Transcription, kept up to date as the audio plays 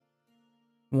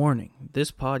Warning,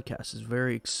 this podcast is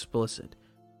very explicit.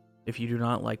 If you do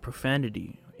not like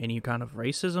profanity, any kind of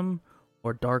racism,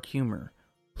 or dark humor,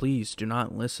 please do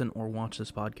not listen or watch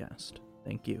this podcast.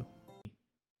 Thank you.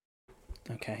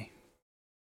 Okay.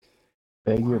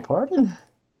 Beg your pardon?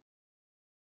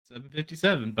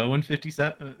 757, Boeing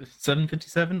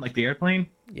 757, like the airplane?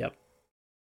 Yep.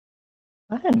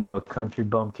 I didn't know Country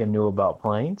Bumpkin knew about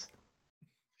planes.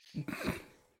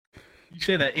 You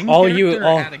say that in All character you- or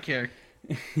all- out of character?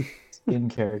 In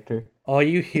character. All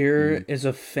you hear is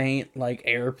a faint,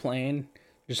 airplane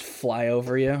just fly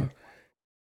over you.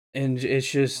 And it's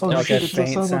just a shit, it's faint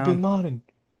Osama bin sound. Laden.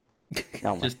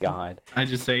 Oh my god. I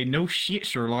just say, no shit,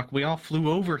 Sherlock, we all flew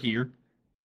over here.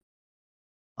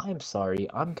 I'm sorry,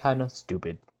 I'm kind of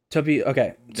stupid. So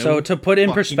No to put in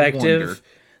fucking perspective, wonder.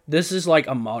 this is like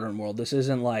a modern world. This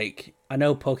isn't like, I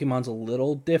know Pokemon's a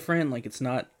little different. Like, it's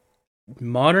not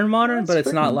modern, It's but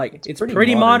it's not pretty- like, it's it's pretty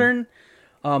pretty modern.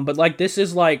 But like, this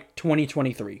is like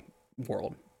 2023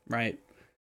 world, right?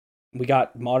 We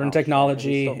got modern Oh, shit, are we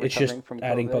technology. still It's just recovering from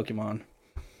adding COVID? Pokemon.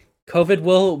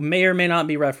 COVID may or may not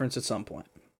be referenced at some point.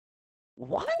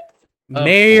 What? Of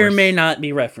May or course. may not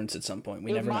be referenced at some point.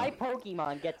 We If never my know.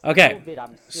 Pokemon gets Okay, COVID,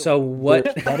 I'm So suing.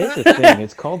 what? That is the thing.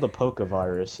 It's called the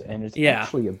Pokevirus, and it's Yeah.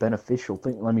 actually a beneficial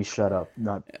thing. Let me shut up.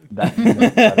 Not that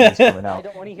is coming I out.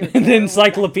 don't want to hear. The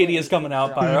encyclopedia's coming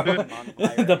out, Pyro. Pyro.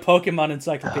 The Pokemon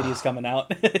encyclopedia's coming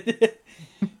out.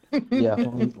 Yeah,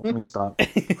 let me stop.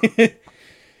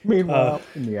 Meanwhile,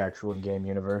 in the actual game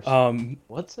universe,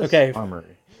 what's this okay. armory?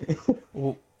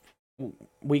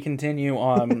 We continue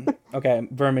on. Okay,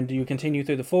 Vermin, do you continue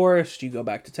through the forest? Do you go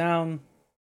back to town?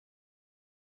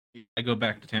 I go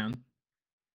back to town.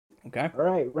 Okay.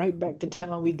 All right back to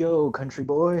town we go, country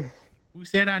boy. Who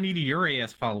said I needed your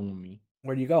ass following me?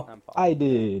 Where do you go? I'm fine. I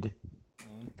did.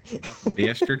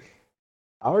 Bastard.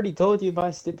 I already told you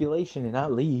by stipulation, and I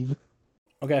leave.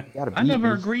 Okay. Gotta I beat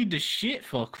never me. agreed to shit,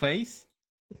 fuckface.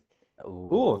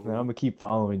 Cool. Then I'm gonna keep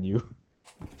following you.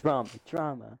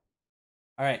 Drama.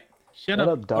 All right. Shut What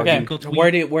up, up, doggy? Okay. Uncle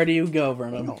Tweet. Where do you go,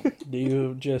 Vermin? Do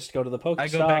you just go to the I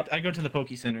go Pokestop? I go to the Poke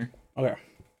Center. Okay.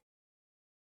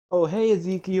 Oh, hey,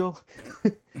 Ezekiel.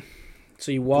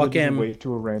 So you walk Just in. Wave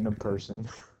to a random person.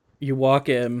 You walk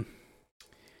in,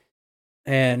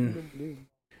 and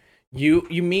you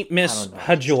meet Miss I don't know.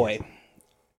 Hajoy.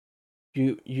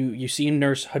 You see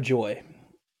Nurse Hajoy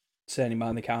standing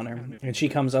behind the counter, and she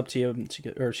comes up to you and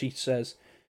she says,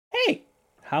 "Hey,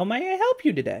 how may I help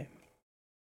you today?"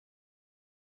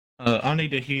 I need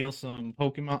to heal some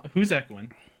Pokemon. Who's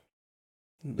echoing?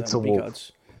 It's a wolf.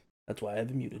 Because that's why I have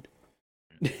it muted.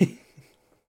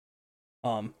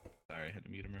 Sorry, I had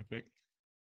to mute him real quick.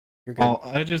 You're good. Oh,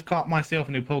 I just caught myself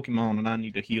a new Pokemon and I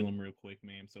need to heal him real quick,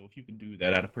 ma'am. So if you could do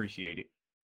that, I'd appreciate it.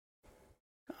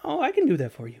 Oh, I can do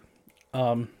that for you.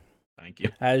 Thank you.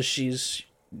 As she's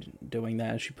doing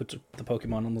that, she puts the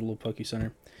Pokemon on the little Poke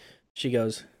Center. She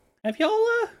goes, "Have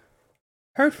y'all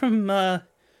heard from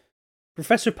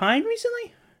Professor Pine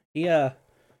recently? He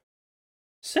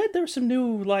said there were some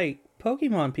new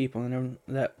Pokemon people and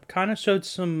that kind of showed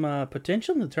some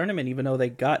potential in the tournament, even though they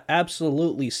got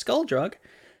absolutely skull drug.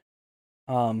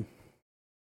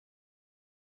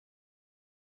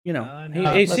 You know,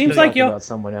 No, it let's seems go like Talking y'all. about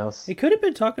someone else. He could have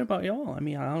been talking about y'all. I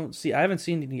mean, I haven't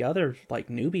seen any other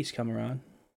newbies come around.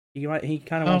 He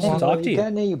kind of wants to talk to You you. got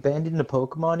any abandoned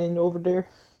Pokemon in over there?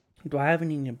 Do I have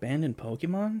any abandoned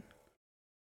Pokemon?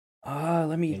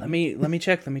 Let me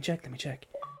check.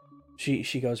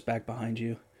 She goes back behind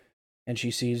you, and she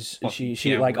sees she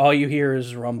Fucking all you hear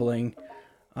is rumbling.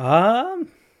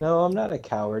 No, I'm not a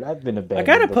coward. I've been I abandoned.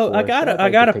 got a before, so I'd I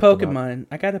like got to a pick them up. Pokemon.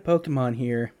 I got a Pokemon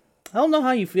here. I don't know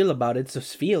how you feel about it. It's a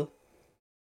feel.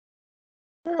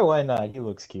 Sure, why not? He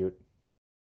looks cute.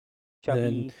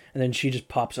 Chubby. And then she just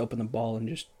pops open the ball and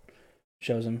just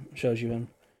shows you him.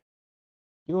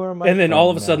 You are my And then all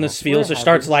of a friend sudden, now. this Feels We're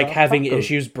starts having some having tacos.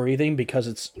 issues breathing because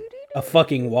it's a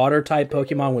fucking water type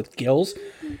Pokemon with gills.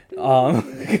 No,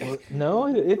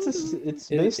 it's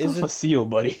based is off it- a seal,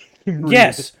 buddy.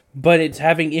 Yes, but it's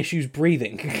having issues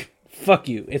breathing. Fuck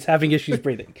you! It's having issues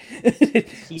breathing.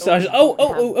 So I was,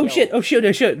 oh shit!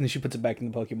 And then she puts it back in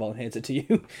the Pokeball and hands it to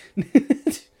you.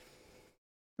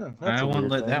 I won't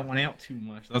let that one out too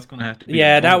much. That's gonna have to be.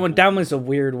 Yeah, a that wonderful- one's a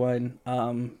weird one.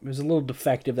 It was a little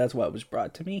defective. That's why it was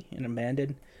brought to me and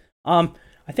abandoned.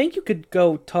 I think you could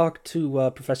go talk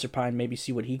to Professor Pine, maybe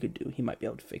see what he could do. He might be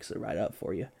able to fix it right up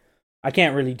for you. I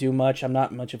can't really do much. I'm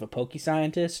not much of a Poke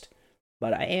scientist,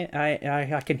 but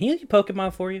I can heal your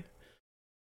Pokemon for you.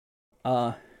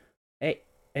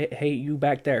 Hey, you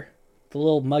back there, the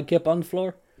little mudkip on the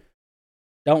floor.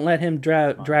 Don't let him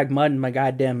drag mud in my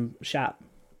goddamn shop.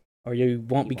 or you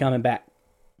won't be coming back.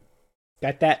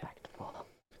 Got that? Respectful.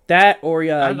 That, or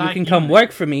I you like can you, come man.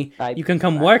 work for me. I- You can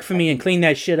come I- work for I me and can- clean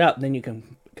that shit up. Then you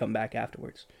can come back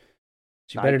afterwards.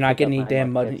 So you I better not pick get up any my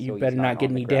damn mud mud. pit You so better he's not get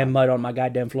on the any damn ground. mud on my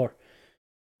goddamn floor.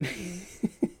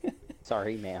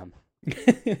 Sorry, ma'am.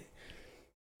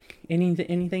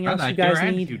 Anything I else you like your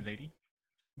guys need? attitude, lady.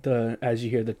 As you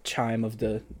hear the chime of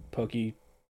the Poke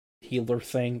Healer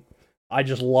thing, I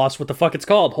just lost what the fuck it's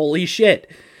called. Holy shit!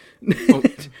 Oh.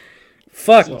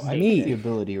 Fuck So I me. get the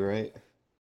ability, right?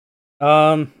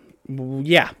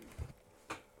 Yeah.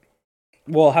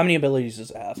 Well, how many abilities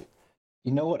does it have?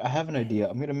 You know what? I have an idea.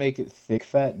 I'm gonna make it thick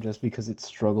fat just because it's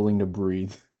struggling to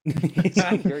breathe. I'm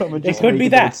gonna It just could make be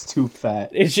it that. it's too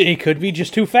fat. It could be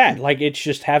just too fat. Like it's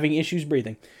just having issues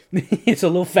breathing. It's a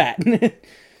little fat.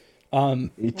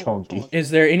 It's chunky. Is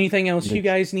there anything else you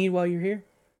guys need while you're here?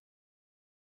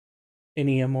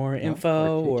 Any more Not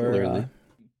info or particularly.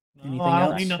 anything I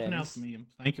don't else? need nothing else from you.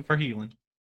 Thank you for healing.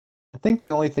 I think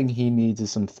the only thing he needs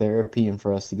is some therapy and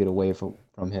for us to get away from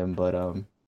him, but I'm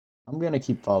gonna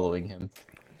keep following him.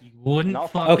 You wouldn't No,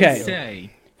 fucking okay. say.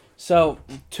 So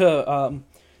to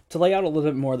lay out a little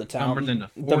bit more of the town, Dumber than the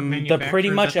Ford the pretty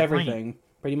manufacturers much at the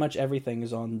plant. everything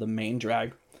is on the main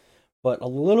drag, but a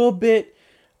little bit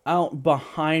out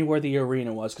behind where the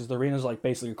arena was, because the arena is like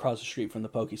basically across the street from the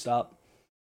Pokestop.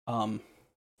 A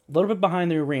little bit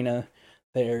behind the arena,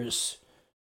 there's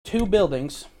two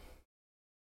buildings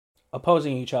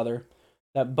opposing each other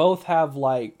that both have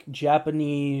like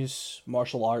Japanese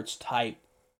martial arts type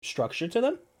structure to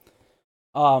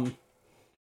them.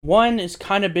 One is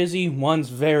kind of busy, one's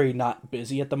very not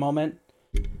busy at the moment.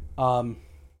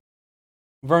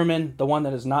 Vermin, the one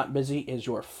that is not busy, is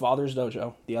your father's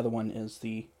dojo. The other one is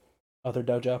the other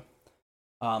dojo.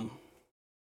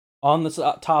 On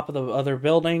the top of the other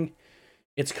building,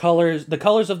 the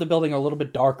colors of the building are a little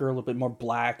bit darker, a little bit more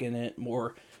black in it,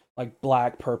 more like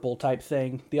black purple type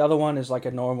thing. The other one is like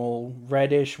a normal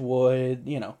reddish wood,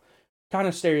 kind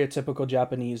of stereotypical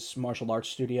Japanese martial arts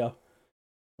studio.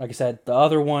 Like I said, the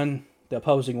other one, the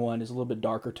opposing one, is a little bit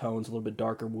darker tones, a little bit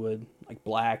darker wood, like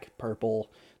black, purple,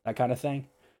 that kind of thing.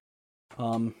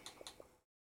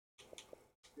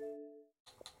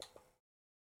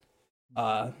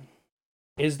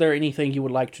 Is there anything you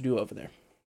would like to do over there?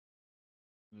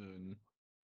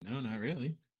 No, not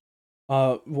really.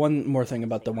 One more thing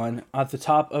about the one at the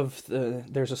top of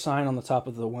there's a sign on the top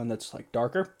of the one that's like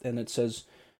darker, and it says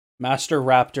Master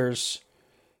Raptor's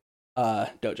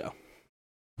dojo.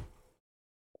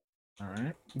 All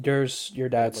right. Your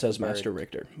dad with says the bird. Master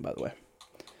Richter, by the way.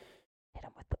 Hit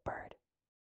him with the bird.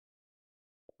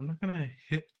 I'm not gonna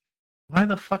hit. Why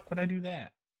the fuck would I do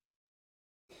that?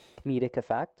 Comedic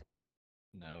effect.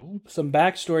 No. Some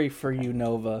backstory for you,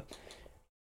 Nova.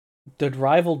 The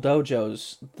rival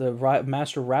dojos,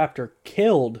 Master Raptor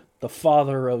killed the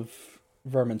father of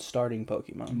Vermin's starting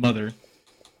Pokemon. Mother.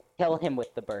 Kill him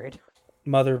with the bird.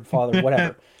 Mother, father,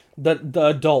 whatever. the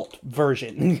adult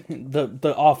version,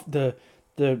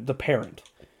 the parent.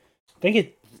 I think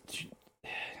it.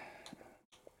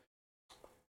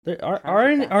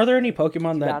 Are there any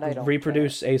Pokemon Too bad I that don't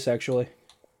reproduce asexually?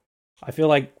 I feel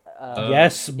like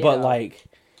Yes, but yeah. like,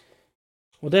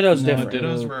 well, Ditto's No, different.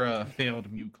 Dittos were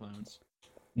failed Mew clones.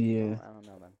 Yeah. I don't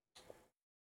know, man.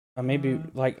 Maybe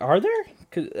like, are there?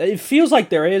 Cause it feels like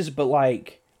there is, but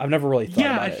like I've never really thought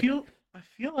Yeah, about I it. feel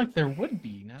like there would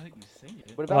be now that you say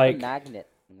it. What about Like- the magnet?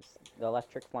 The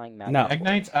electric flying magnet? No.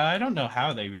 Magnites, I don't know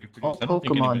how they reproduce. All I don't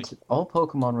think anybody...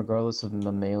 Pokemon, regardless of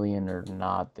mammalian or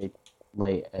not, they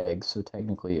lay eggs, so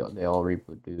technically they all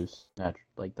reproduce naturally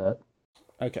like that.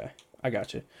 Okay, I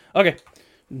got you. Okay,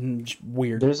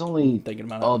 weird. There's only Thinking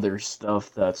about it. other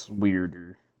stuff that's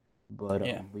weirder, but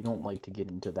Yeah. we don't like to get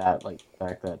into that, like the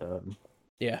fact that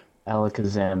Yeah.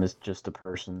 Alakazam is just a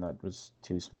person that was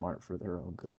too smart for their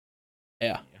own good.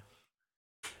 Yeah.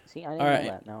 See, I didn't Alright,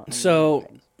 know that. Now I'm so- learning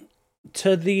things.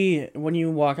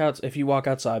 If you walk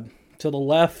outside, to the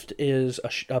left is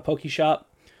a Poke Shop.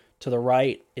 To the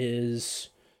right is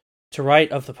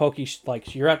of the Poke,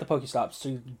 like you're at the Pokestop.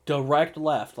 So direct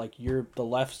left, like you're the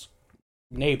left's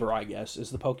neighbor, I guess, is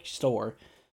the Poke Store,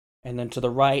 and then to the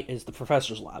right is the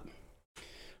Professor's Lab.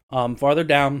 Farther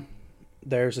down,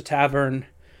 there's a tavern.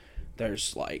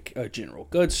 There's like a general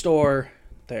goods store.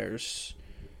 There's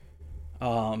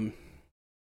a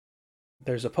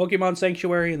Pokemon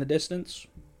Sanctuary in the distance,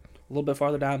 a little bit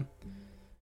farther down.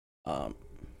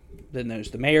 Then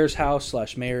there's the mayor's house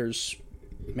 / mayor's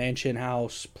mansion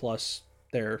house plus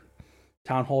their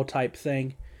town hall type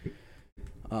thing.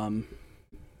 Where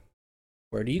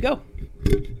do you go?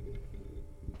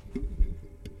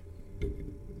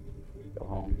 Go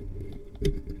home.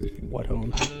 What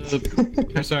home?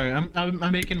 I'm sorry.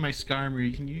 I'm making my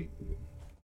Skarmory. Can you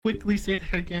quickly say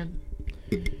that again?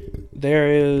 There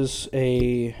is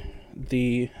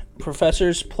the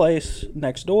professor's place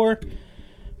next door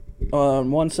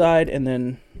on one side, and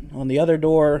then on the other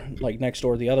door, like next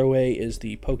door the other way, is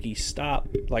the Poke Shop,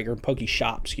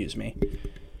 excuse me.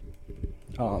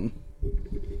 And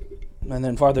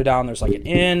then farther down there's like an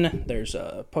inn, there's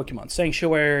a Pokemon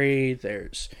Sanctuary,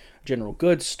 there's a general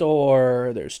goods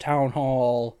store, there's town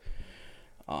hall,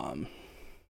 kind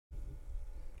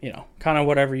of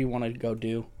whatever you want to go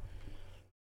do.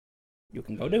 You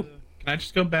can go do. Can I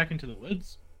just go back into the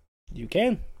woods? You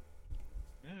can.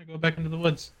 Yeah, go back into the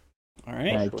woods. All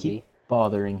right. I keep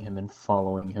bothering him and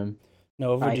following him.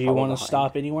 Nova, I do you follow want to behind.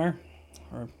 stop anywhere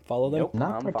or follow them? Nope,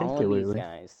 Not I'm following particularly. these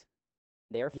guys.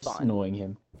 They're Just fun. annoying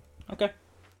him. Okay.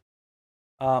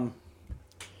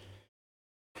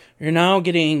 You're now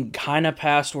getting kind of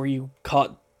past where you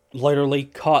literally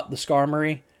caught the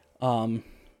Skarmory.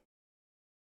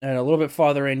 And a little bit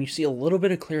farther in, you see a little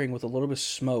bit of clearing with a little bit of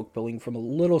smoke building from a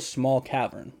little small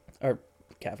cabin. It's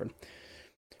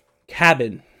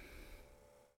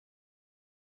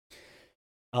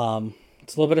a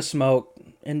little bit of smoke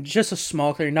and just a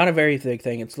small clearing, not a very big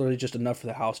thing. It's literally just enough for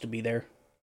the house to be there.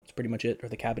 That's pretty much it, or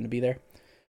the cabin to be there.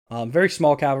 Very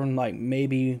small cabin, like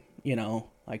maybe,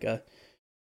 like a,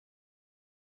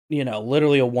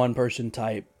 literally a one-person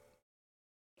type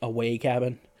away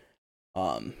cabin.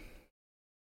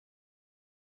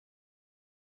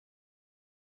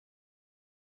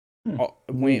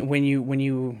 When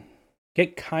you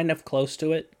get kind of close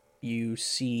to it, you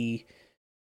see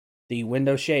the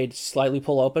window shade slightly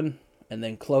pull open and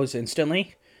then close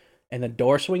instantly, and the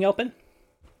door swing open.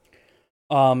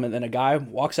 And then a guy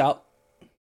walks out.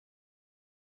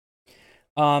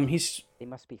 He's They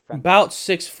must be friendly. about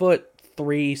 6'3",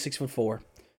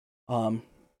 6'4".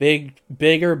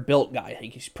 Bigger built guy.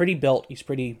 Like, he's pretty built. He's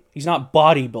not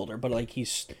bodybuilder, but like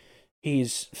he's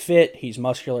fit. He's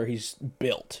muscular. He's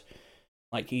built.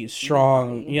 Like he's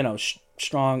strong.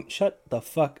 Strong. Shut the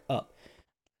fuck up.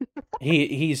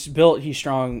 He's built. He's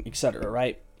strong, etc.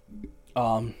 Right.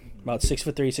 About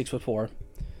 6'3",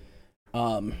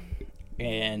 6'4".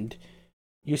 And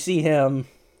you see him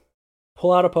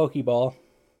pull out a Pokeball,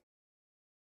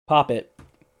 pop it,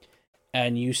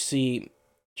 and you see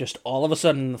just all of a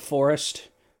sudden in the forest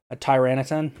a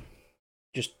Tyranitan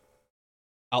just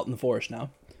out in the forest now.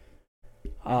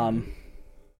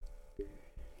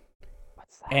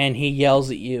 What's that? And he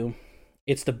yells at you.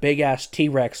 It's the big ass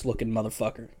T-Rex looking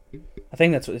motherfucker. I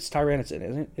think that's what it's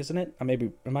Tyranitan, isn't it? Am I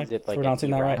Is it like a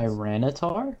pronouncing that right? T-Rex?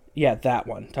 Tyranitar? Yeah, that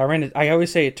one. I always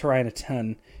say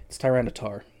Tyranitan. It's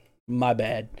Tyranitar. My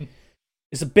bad.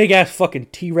 It's a big ass fucking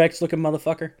T-Rex looking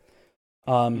motherfucker.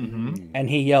 And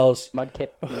he yells, Mudkip.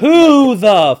 "Who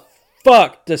the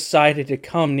fuck decided to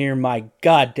come near my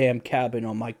goddamn cabin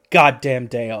on my goddamn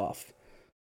day off?"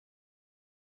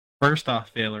 First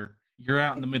off, Failer, you're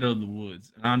out in the middle of the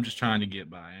woods, and I'm just trying to get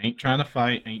by. I ain't trying to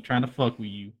fight. I ain't trying to fuck with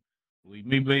you. Leave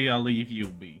me be, I'll leave you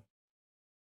be.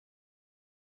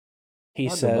 He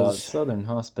Talk about says, Southern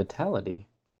hospitality.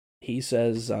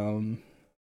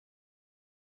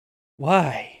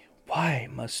 Why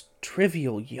must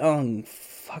trivial young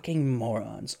fucking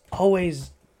morons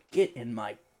always get in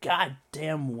my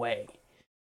goddamn way?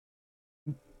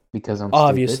 Because I'm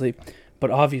Obviously, but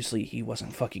obviously he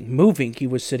wasn't fucking moving. He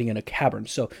was sitting in a cavern.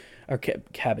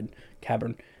 Cabin.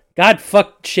 God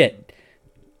fuck shit.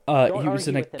 Don't He was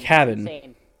in argue a with him, he's cabin.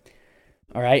 insane.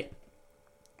 All right.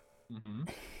 Mm-hmm.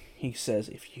 He says,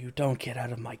 "If you don't get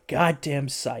out of my goddamn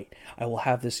sight, I will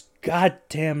have this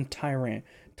goddamn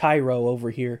Tyro over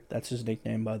here." That's his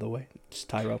nickname, by the way. It's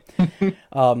Tyro.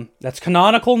 That's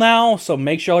canonical now, so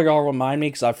make sure y'all remind me,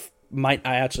 because I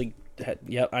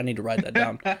need to write that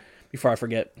down before I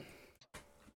forget.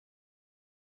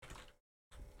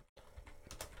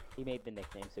 He made the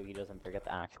nickname so he doesn't forget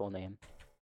the actual name.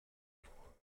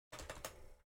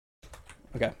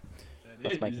 Okay.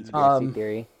 That's my conspiracy Um,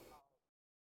 theory.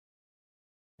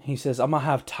 He says, "I'm gonna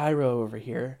have Tyro over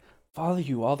here follow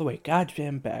you all the way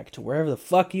goddamn back to wherever the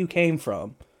fuck you came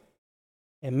from,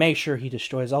 and make sure he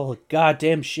destroys all the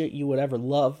goddamn shit you would ever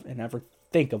love and ever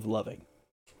think of loving.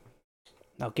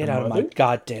 Now get out of my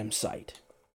goddamn sight."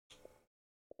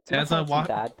 Someone As I had some walk-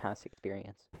 bad past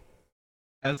experience.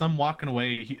 As I'm walking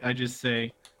away, I just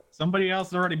say, "Somebody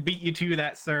else already beat you to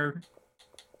that, sir."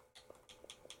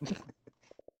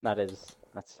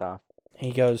 That's tough.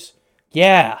 He goes,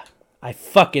 "Yeah, I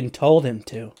fucking told him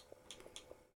to."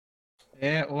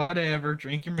 Yeah, whatever.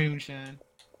 Drink your moonshine.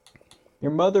 Your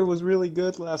mother was really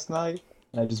good last night.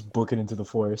 And I just book it into the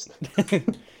forest.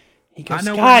 He goes, I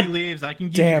know where God he lives. I can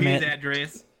give damn you his it."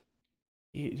 address.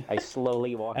 I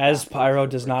slowly walk. As backwards Pyro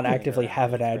over does to not the actively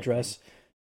have an next address,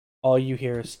 all you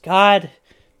hear is, God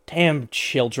damn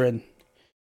children.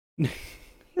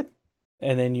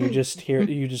 And then you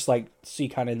just like see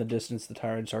kind of in the distance the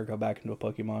Tyranitar go back into a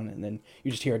Pokemon, and then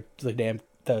you just hear the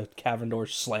cavern door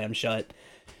slam shut.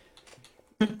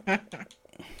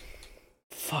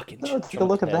 Fucking No, children. take a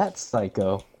look at that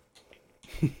psycho.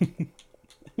 He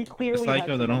The clearly had psycho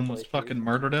some that mental almost issues. fucking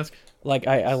murdered us. Like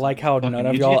I like how Fucking none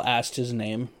of y'all idiot. asked his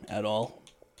name at all.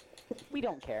 We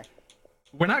don't care.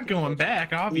 We're not going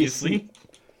back, obviously.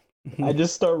 I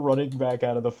just start running back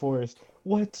out of the forest.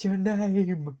 What's your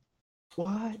name?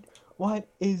 What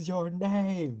is your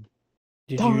name?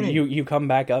 Did Tony! you come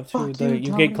back up to Fuck the? you, You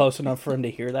get Tony. close enough for him to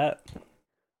hear that?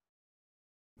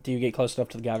 Do you get close enough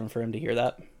to the cavern for him to hear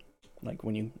that? Like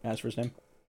when you ask for his name,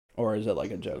 or is it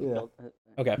like a joke? Yeah,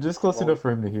 Okay. just close Well- enough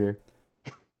for him to hear.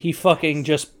 He fucking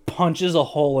just punches a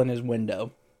hole in his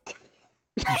window.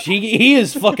 He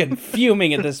is fucking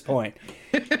fuming at this point.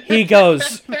 He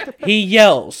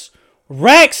yells,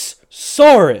 Rex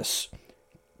Saurus.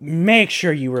 Make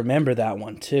sure you remember that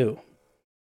one too.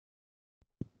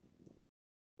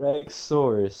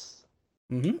 Rexsaurus.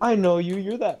 Mm-hmm. I know you.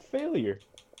 You're that failure.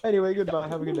 Anyway, goodbye.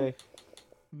 Have a good day.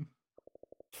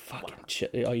 Fucking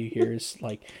shit. All you hear is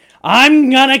like, I'm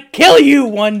gonna kill you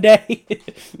one day.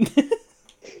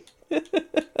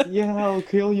 Yeah, I'll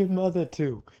kill your mother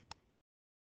too.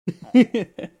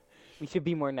 We should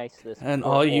be more nice to this. And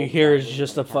poor all you old hear guy is living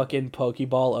just in a town. fucking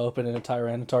Pokeball open and a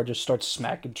Tyranitar just starts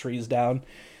smacking trees down.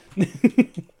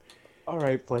 All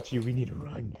right, Fletchy, we need to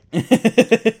run.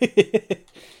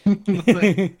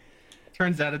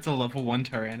 Turns out it's a level 1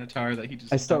 Tyranitar that he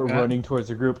just. I start got. running towards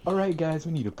the group. All right, guys,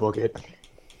 we need to book it.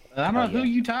 I don't know Oh, who yeah.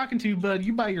 you talking to, bud.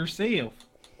 You by yourself.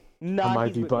 Nah, I might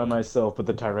he's be with by me. myself, but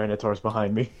the Tyranitar's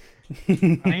behind me.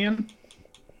 Man.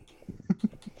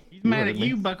 He's mad at heard me.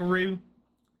 you, Buckaroo.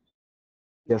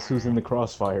 Guess who's in the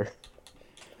crossfire?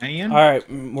 Man. All right,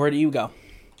 where do you go?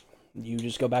 You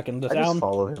just go back into I just town?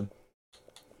 follow him.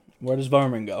 Where does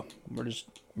Vermin go? Where does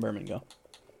Vermin go?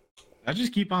 I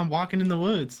just keep on walking in the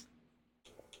woods.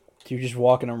 Do you just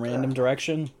walk in a random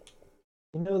direction?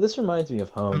 You know, this reminds me of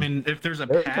home. I mean, if there's a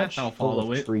Very path, much I'll full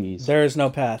follow of it. trees. There is no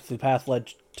path. The path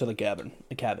led to the cabin.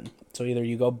 So either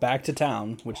you go back to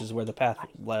town, which is where the path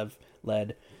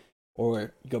led,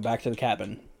 or you go back to the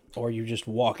cabin, or you just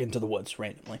walk into the woods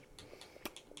randomly.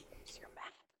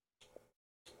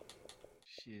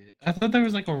 Shit. I thought there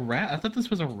was like a route. I thought this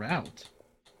was a route.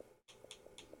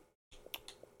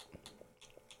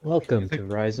 Welcome to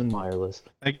Verizon Wireless.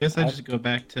 I guess I just go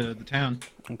back to the town.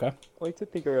 Okay. Wait to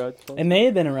figure out. It may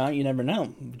have been a route, you never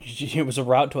know. It was a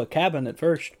route to a cabin at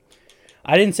first.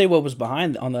 I didn't say what was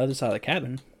behind on the other side of the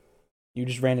cabin. You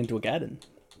just ran into a cabin.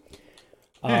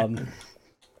 So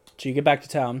you get back to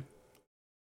town.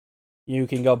 You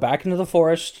can go back into the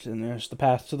forest, and there's the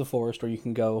path to the forest, or you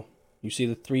can go. You see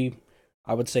the three,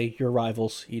 I would say, your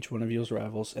rivals, each one of you is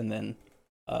rivals, and then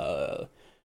a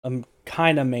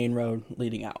kind of main road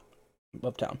leading out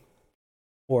of town,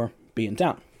 or be in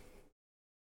town.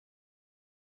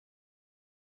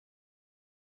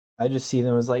 I just see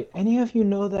them as like, any of you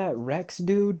know that Rex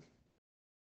dude?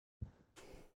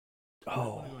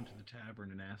 Oh, I'll go into the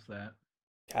tavern and ask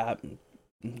that.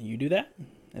 you do that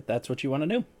if that's what you want to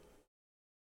do.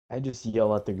 I just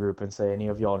yell at the group and say, any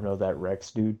of y'all know that Rex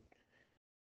dude?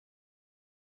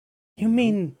 You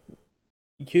mean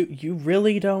you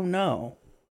really don't know?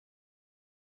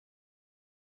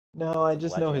 No, I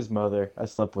just know Legend. his mother. I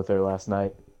slept with her last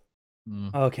night.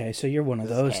 Okay, so you're one of Is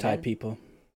this those canon? type people.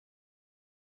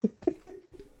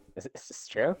 Is this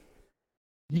true?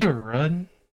 You're run.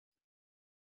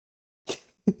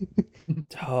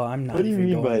 Oh, I'm not. What do you even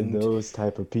mean by going to- those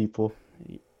type of people?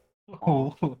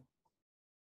 Oh.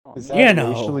 Oh, Is man. that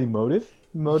You know. racially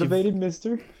motivated,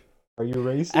 mister? Are you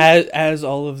racist? As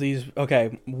all of these.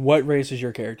 Okay, what race is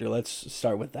your character? Let's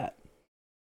start with that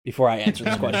before I answer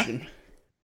this question.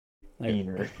 Like,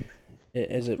 Meaner.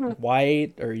 is it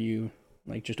white, or are you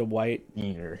like just a white?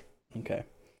 Meaner. Okay.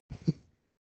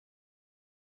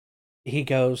 He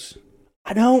goes,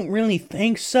 I don't really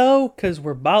think so, because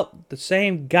we're about the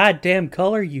same goddamn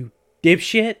color, you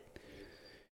dipshit.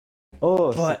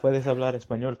 Oh, But- ¿se puedes hablar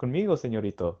español conmigo,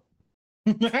 señorito?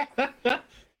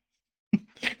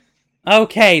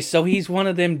 Okay, so he's one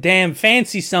of them damn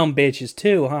fancy some bitches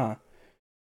too, huh?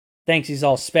 Thinks he's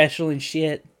all special and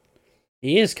shit.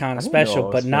 He is kind I of didn't know I special,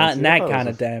 was but not in fancy. I that thought it was kind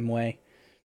a- of damn way.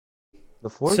 The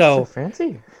forest So- is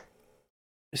fancy?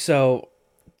 So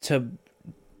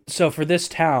for this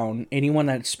town, anyone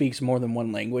that speaks more than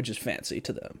one language is fancy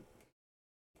to them.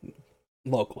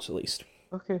 Locals, at least.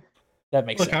 Okay. That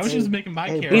makes Look, I sense. was just making my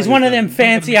Hey, character. He's one of them better. He's not gonna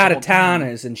fancy make the out whole of town.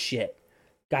 towners and shit.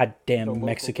 The Goddamn local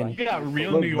Mexican. You got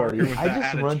real Look, New Yorker buddy, with I the just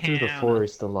out of run through the town.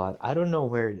 forest a lot. I don't know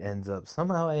where it ends up.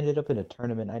 Somehow I ended up in a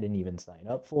tournament I didn't even sign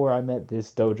up for. I met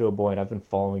this dojo boy and I've been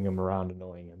following him around,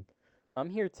 annoying him. I'm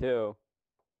here too.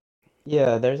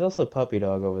 Yeah, there's also Puppy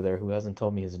Dog over there who hasn't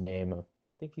told me his name. I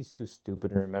think he's too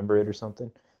stupid to remember it or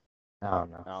something. I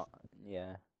don't know. Oh,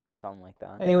 yeah, something like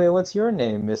that. Anyway, what's your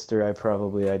name, Mister? I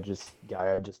just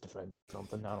defended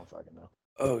something. I don't fucking know.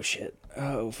 Oh shit.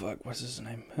 Oh fuck. What's his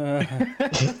name?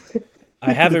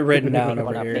 I have it written down Make over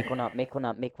one up, here. make one up, make one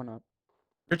up, make one up.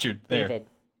 Richard, there. David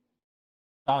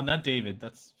Oh, not David.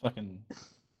 That's fucking I hate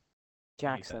that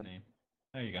Jackson. name.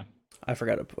 There you go. I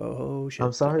forgot to. Oh shit.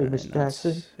 I'm sorry, I Miss did not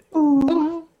Jackson. s-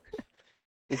 Ooh.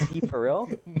 Is he for real?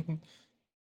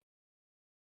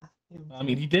 I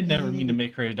mean, he did never mean to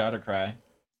make her daughter cry.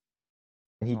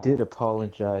 And he did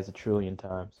apologize a trillion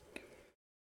times.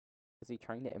 Is he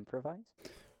trying to improvise?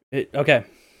 Okay.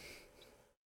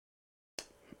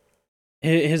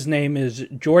 His name is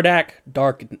Jordak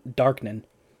Darknin.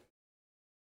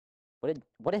 What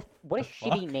a The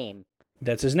shitty fuck? name.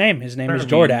 That's his name. His name is Are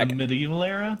we in Jordak. the medieval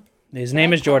era? His Can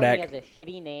name I is tell him he Jordak. has a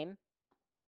shitty name.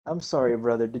 I'm sorry,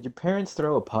 brother. Did your parents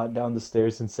throw a pot down the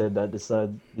stairs and said that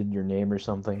decided your name or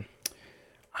something?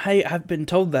 I've been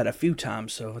told that a few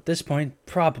times, so at this point,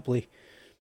 probably.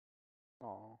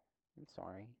 Oh, I'm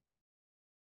sorry.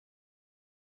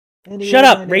 Anyway, Shut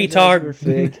up, my name's retard. Azure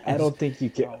Fig. I don't think you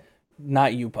can.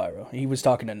 Not you, Pyro. He was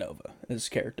talking to Nova, his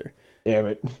character. Damn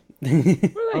it. What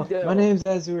did I do? My name's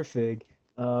Azure Fig.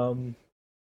 I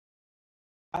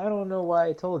don't know why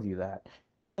I told you that.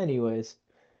 Anyways,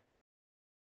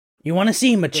 You want to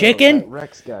see my so, chicken? that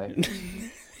Rex guy.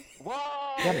 Whoa!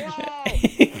 Yeah.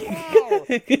 Whoa!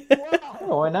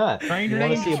 Oh, why not? Stranger You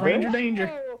want to danger, see a stranger bird?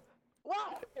 danger.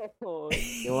 Whoa!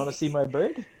 You want to see my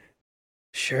bird?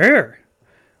 Sure.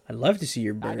 I'd love to see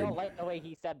your I bird. don't like the way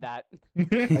he said that.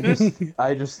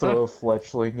 I just throw a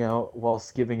fletchling out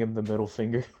whilst giving him the middle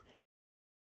finger.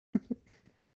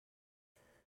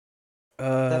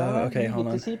 That I Okay, hold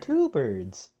get on. to see two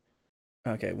birds.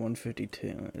 Okay,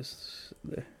 152 is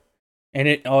the... And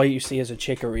it all you see is a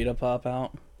chikorita pop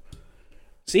out.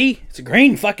 See? It's a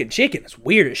green fucking chicken. It's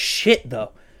weird as shit,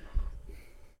 though.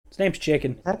 His name's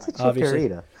Chicken. That's a Obviously.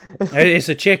 chikorita. It's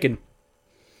a chicken.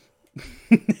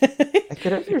 I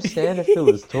could understand if it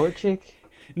was Torchic.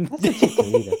 That's a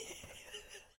chikorita.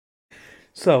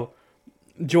 So,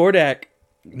 Jordak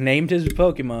named his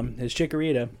Pokemon, his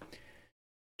Chikorita,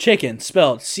 Chicken,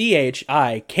 spelled Chiken.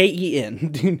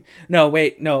 No,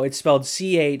 wait, no, it's spelled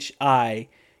Chikn.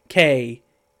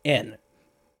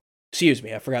 Excuse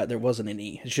me, I forgot there wasn't an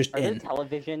E. It's just Are there N.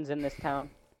 televisions in this town?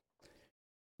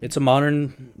 It's a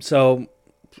modern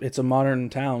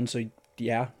town, so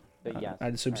yeah. Yes.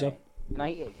 I'd assume so.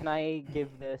 Alright. Can I give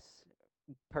this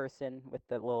person with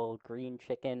the little green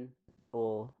chicken a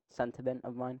little sentiment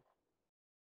of mine?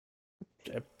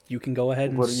 You can go ahead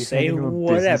and What are you say handing him a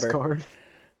business whatever. card?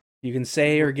 You can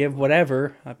say or give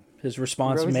whatever. His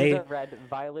response Roses may. are red,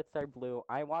 violets are blue.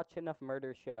 I watch enough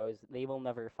murder shows, they will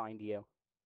never find you.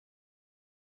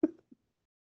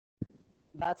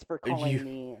 That's for calling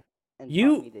me and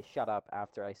telling me to shut up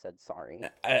after I said sorry.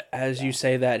 As you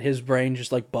say that, his brain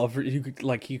just like buffer. You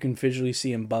can visually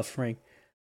see him buffering.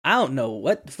 I don't know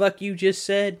what the fuck you just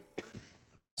said.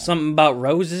 Something about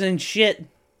roses and shit.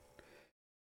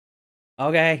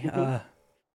 Okay.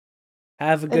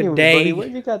 Have a good Anyway, day, buddy, where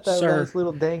you got that sir. nice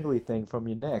little dangly thing from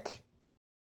your neck?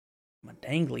 My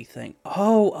dangly thing.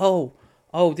 Oh.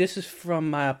 This is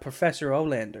from Professor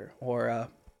Olander, or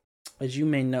as you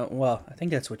may know. Well, I think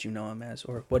that's what you know him as,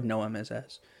 or would know him as.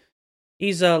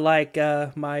 He's like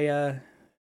my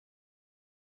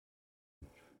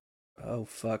oh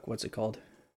fuck, what's it called?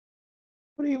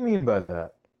 What do you mean by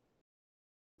that?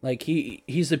 Like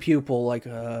he's the pupil. Like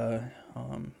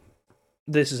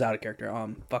this is out of character.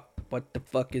 Fuck. What the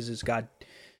fuck is this god?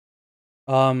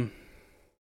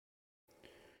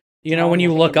 You know, when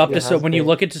you look up to when you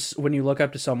look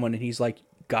up to someone and he's like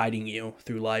guiding you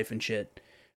through life and shit,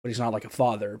 but he's not like a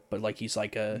father, but like he's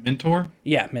like a Mentor?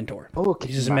 yeah, mentor. Oh,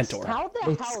 He's just a mentor. How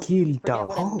the It's hell skill did you forget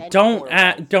what a down. mentor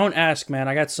was? Don't ask, man.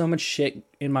 I got so much shit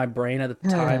in my brain at the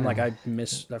time, like I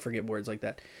forget words like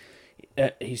that.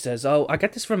 He says, "Oh, I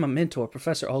got this from a mentor,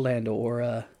 Professor Orlando,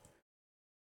 or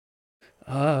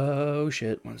oh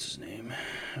shit, what's his name?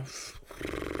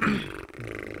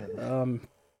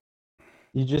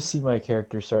 You just see my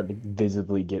character start to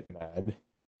visibly get mad.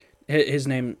 His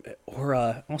name, or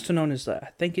also known as I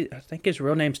think his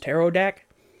real name's Pterodak.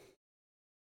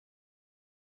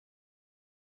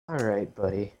 Alright,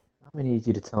 buddy. I need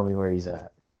you to tell me where he's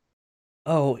at.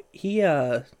 Oh, he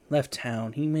left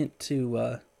town. He went to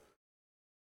a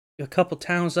couple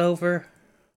towns over.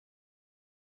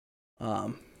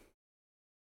 I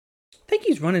think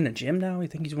he's running a gym now. I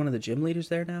think he's one of the gym leaders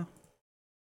there now.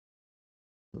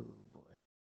 Oh, boy.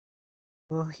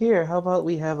 Well, here, how about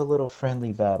we have a little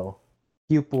friendly battle?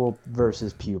 Pupil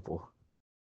versus pupil.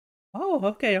 Oh,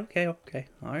 okay. All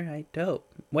right, dope.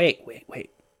 Wait.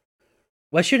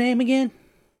 What's your name again?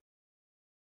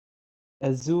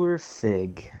 Azure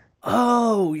Fig.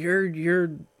 Oh,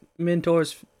 your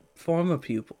mentor's former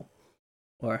pupil,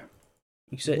 or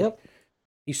you said Yep.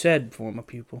 you said former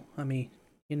pupil. I mean,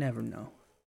 you never know.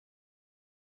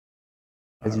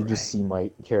 As you just see my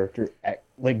character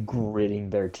like gritting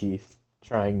their teeth,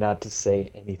 trying not to say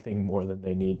anything more than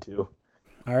they need to.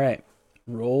 All right,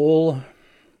 roll.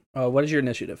 What is your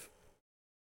initiative?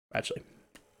 Actually,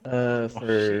 For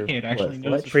shit, actually what,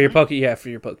 knows Fletch? for your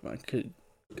Pokemon.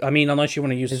 I mean, unless you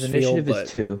want to use His his field, initiative but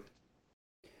is 2.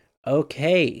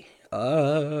 okay.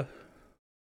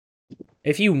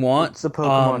 If you want, It's the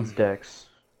Pokemon's dex.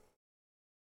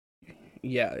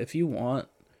 yeah, if you want,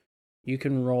 you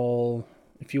can roll.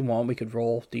 If you want, we could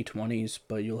roll d20s,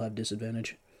 but you'll have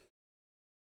disadvantage.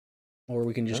 Or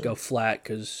we can just go flat,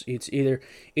 because it's either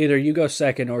you go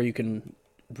second, or you can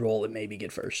roll and maybe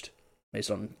get first, based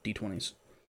on d20s.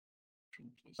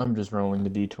 I'm just rolling the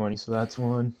d20, so that's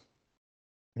 1.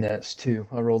 That's 2.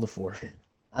 I rolled a 4.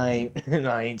 I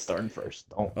ain't starting first.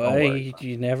 Don't Well, worry.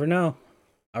 you never know.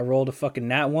 I rolled a fucking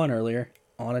nat 1 earlier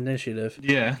on initiative.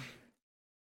 Yeah.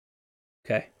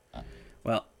 Okay.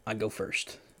 Well, I go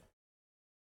first.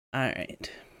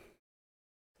 Alright.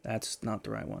 That's not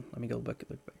the right one. Let me go look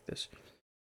back at this.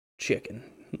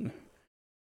 Chicken.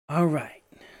 Alright.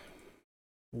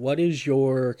 What is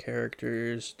your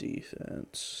character's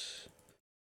defense?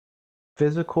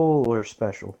 Physical or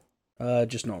special?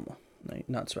 Just normal.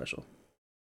 Not special.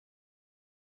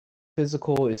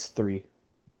 Physical is 3.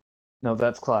 No,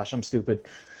 that's Clash. I'm stupid.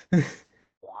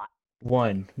 What?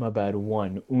 1. My bad.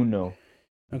 1. Uno.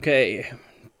 Okay.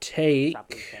 Stop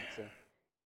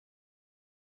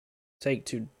Take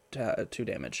being fancy. 2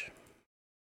 damage.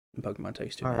 Pokemon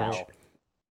takes 2 All damage. right.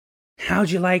 How'd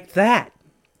you like that?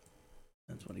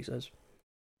 That's what he says.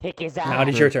 Kick his ass. Now it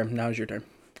is your turn. Now is your turn.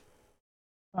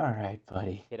 All right,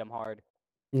 buddy. Hit him hard.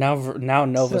 Now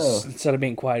Nova's, So- instead of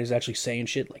being quiet, he's actually saying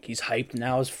shit. Like, he's hyped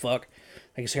now as fuck.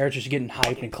 Like, his character's getting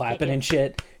hyped and clapping and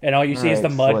shit. And all you see is the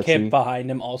Alright, Mudkip Fletchy.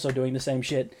 behind him also doing the same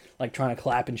shit. Like, trying to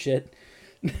clap and shit.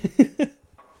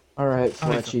 All right, Oh, he's a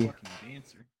Fletchy. fucking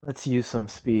dancer. Let's use some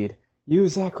speed.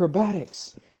 Use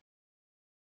acrobatics.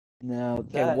 Now,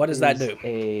 Okay, what does that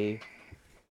do?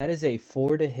 That is a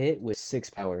 4 to hit with 6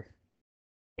 power.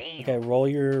 Damn. Okay, roll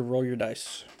your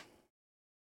dice.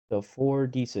 So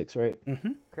 4d6, right?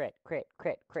 Mm-hmm. Crit.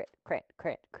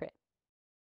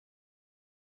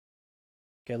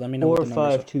 Okay, let me know what 4, the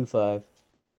numbers 5, 2, 5. are.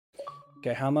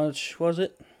 Okay, how much was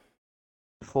it?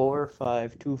 4,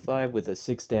 5, 2, 5 with a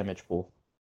 6 damage pool.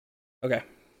 Okay.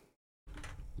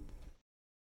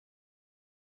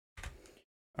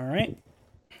 Alright.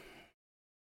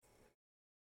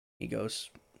 He goes,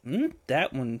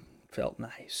 that one felt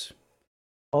nice.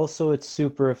 Also, it's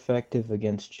super effective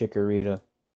against Chikorita.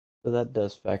 So that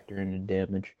does factor into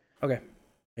damage. Okay.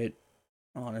 It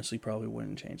honestly probably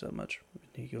wouldn't change that much.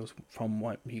 He goes from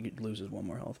what he loses 1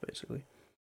 more health, basically.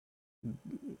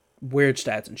 Weird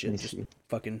stats and Let shit. me Just see.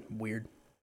 fucking weird.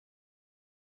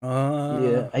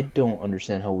 Yeah, I don't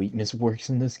understand how weakness works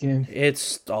in this game.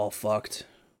 It's all fucked.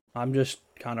 I'm just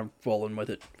kind of rolling with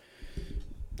it.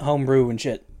 Homebrew and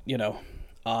shit, you know.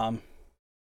 The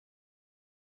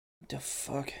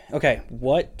fuck? Okay,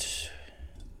 what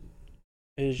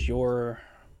is your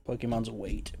Pokemon's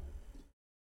weight?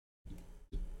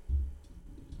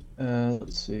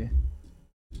 Let's see.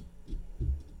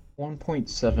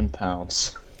 1.7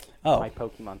 pounds. Oh, My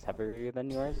Pokemon's heavier than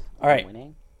yours. All right. I'm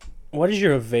winning. what is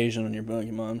your evasion on your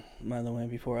Pokemon, by the way,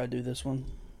 before I do this one?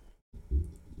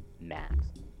 Max.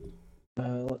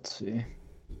 Let's see.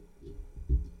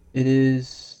 It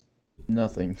is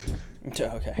nothing.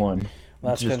 Okay. 1.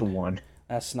 Well, Just gonna- 1.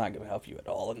 That's not going to help you at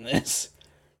all in this.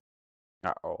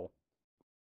 Uh-oh.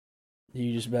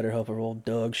 You just better hope I roll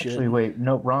dog shit. Actually, wait.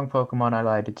 No, wrong Pokemon. I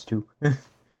lied. It's 2. I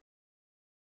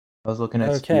was looking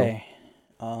at skill. Okay.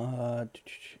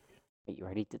 Wait, you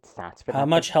already did stats for that? How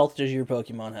much health does your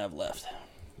Pokemon have left?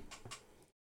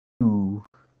 2.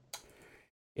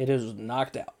 It is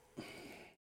knocked out.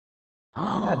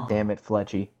 God damn it,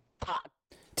 Fletchy.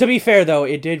 To be fair, though,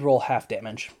 it did roll half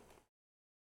damage.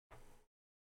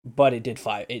 But it did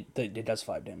 5. It does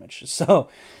 5 damage. So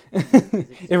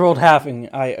it rolled half, and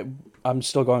I'm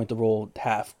still going to roll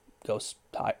half ghost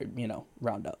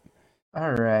round up.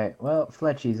 All right. Well,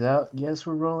 Fletchy's out. Guess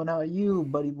we're rolling out you,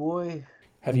 buddy boy.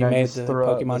 Have And you I made just the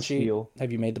throw out Pokemon the sheet? seal.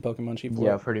 Have you made the Pokemon sheet for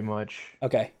Yeah, it? pretty much.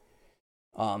 Okay.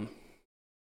 I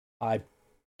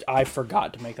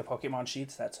forgot to make the Pokemon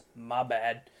sheets. That's my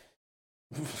bad.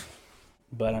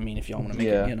 But I mean, if y'all want to make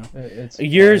it, it's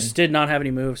yours fine. did not have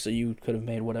any moves, so you could have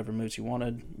made whatever moves you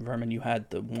wanted. Vermin, you had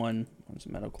the one, was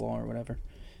it Metal Claw or whatever.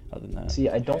 Other than that, See,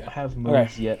 I don't have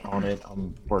moves yet on it.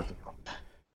 I'm working on it.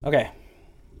 okay,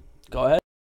 go ahead.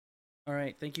 All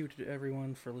right, thank you to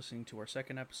everyone for listening to our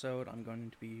second episode. I'm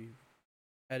going to be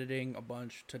editing a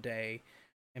bunch today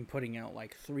and putting out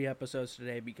like 3 episodes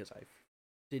today because I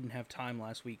didn't have time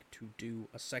last week to do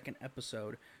a second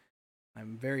episode.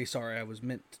 I'm very sorry. I was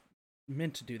meant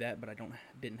to do that, but I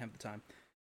didn't have the time.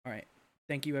 All right.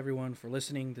 Thank you everyone for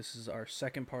listening. This is our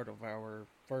second part of our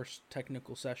first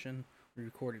technical session. We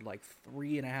recorded like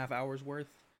 3.5 hours worth.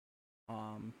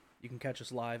 You can catch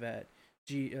us live at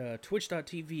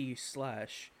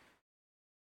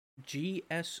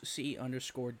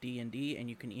twitch.tv/GSC_DND, and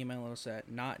you can email us at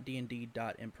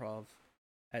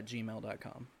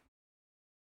notdnd.improv@gmail.com.